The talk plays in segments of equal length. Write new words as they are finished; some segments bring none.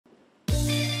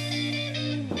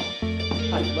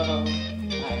Hello.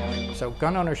 Hi, how are you? So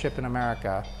gun ownership in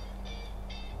America,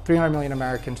 300 million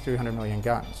Americans, 300 million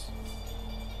guns.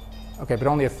 Okay, but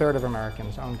only a third of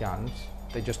Americans own guns.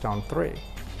 They just own 3.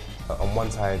 On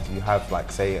one side, you have,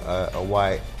 like, say, a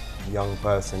white young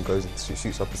person goes and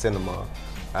shoots up a cinema,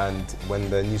 and when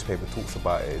the newspaper talks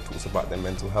about it, it talks about their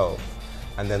mental health.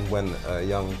 And then when a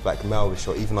young black male is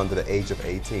shot, even under the age of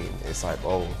 18, it's like,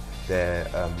 oh, their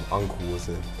uncle was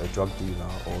a drug dealer,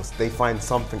 or they find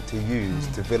something to use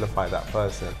to vilify that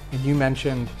person. And you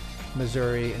mentioned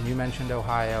Missouri, and you mentioned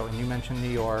Ohio, and you mentioned New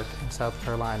York and South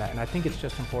Carolina, and I think it's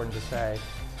just important to say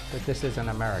that this is an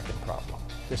American problem.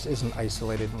 This isn't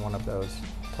isolated in one of those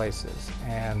places,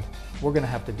 and we're going to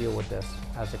have to deal with this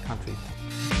as a country.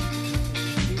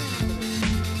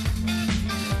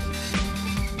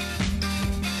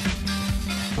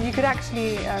 You could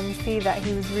actually see that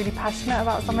he was really passionate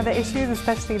about some of the issues,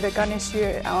 especially the gun issue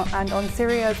and on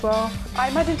Syria as well. I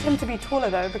imagined him to be taller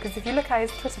though, because if you look at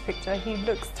his Twitter picture, he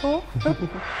looks tall.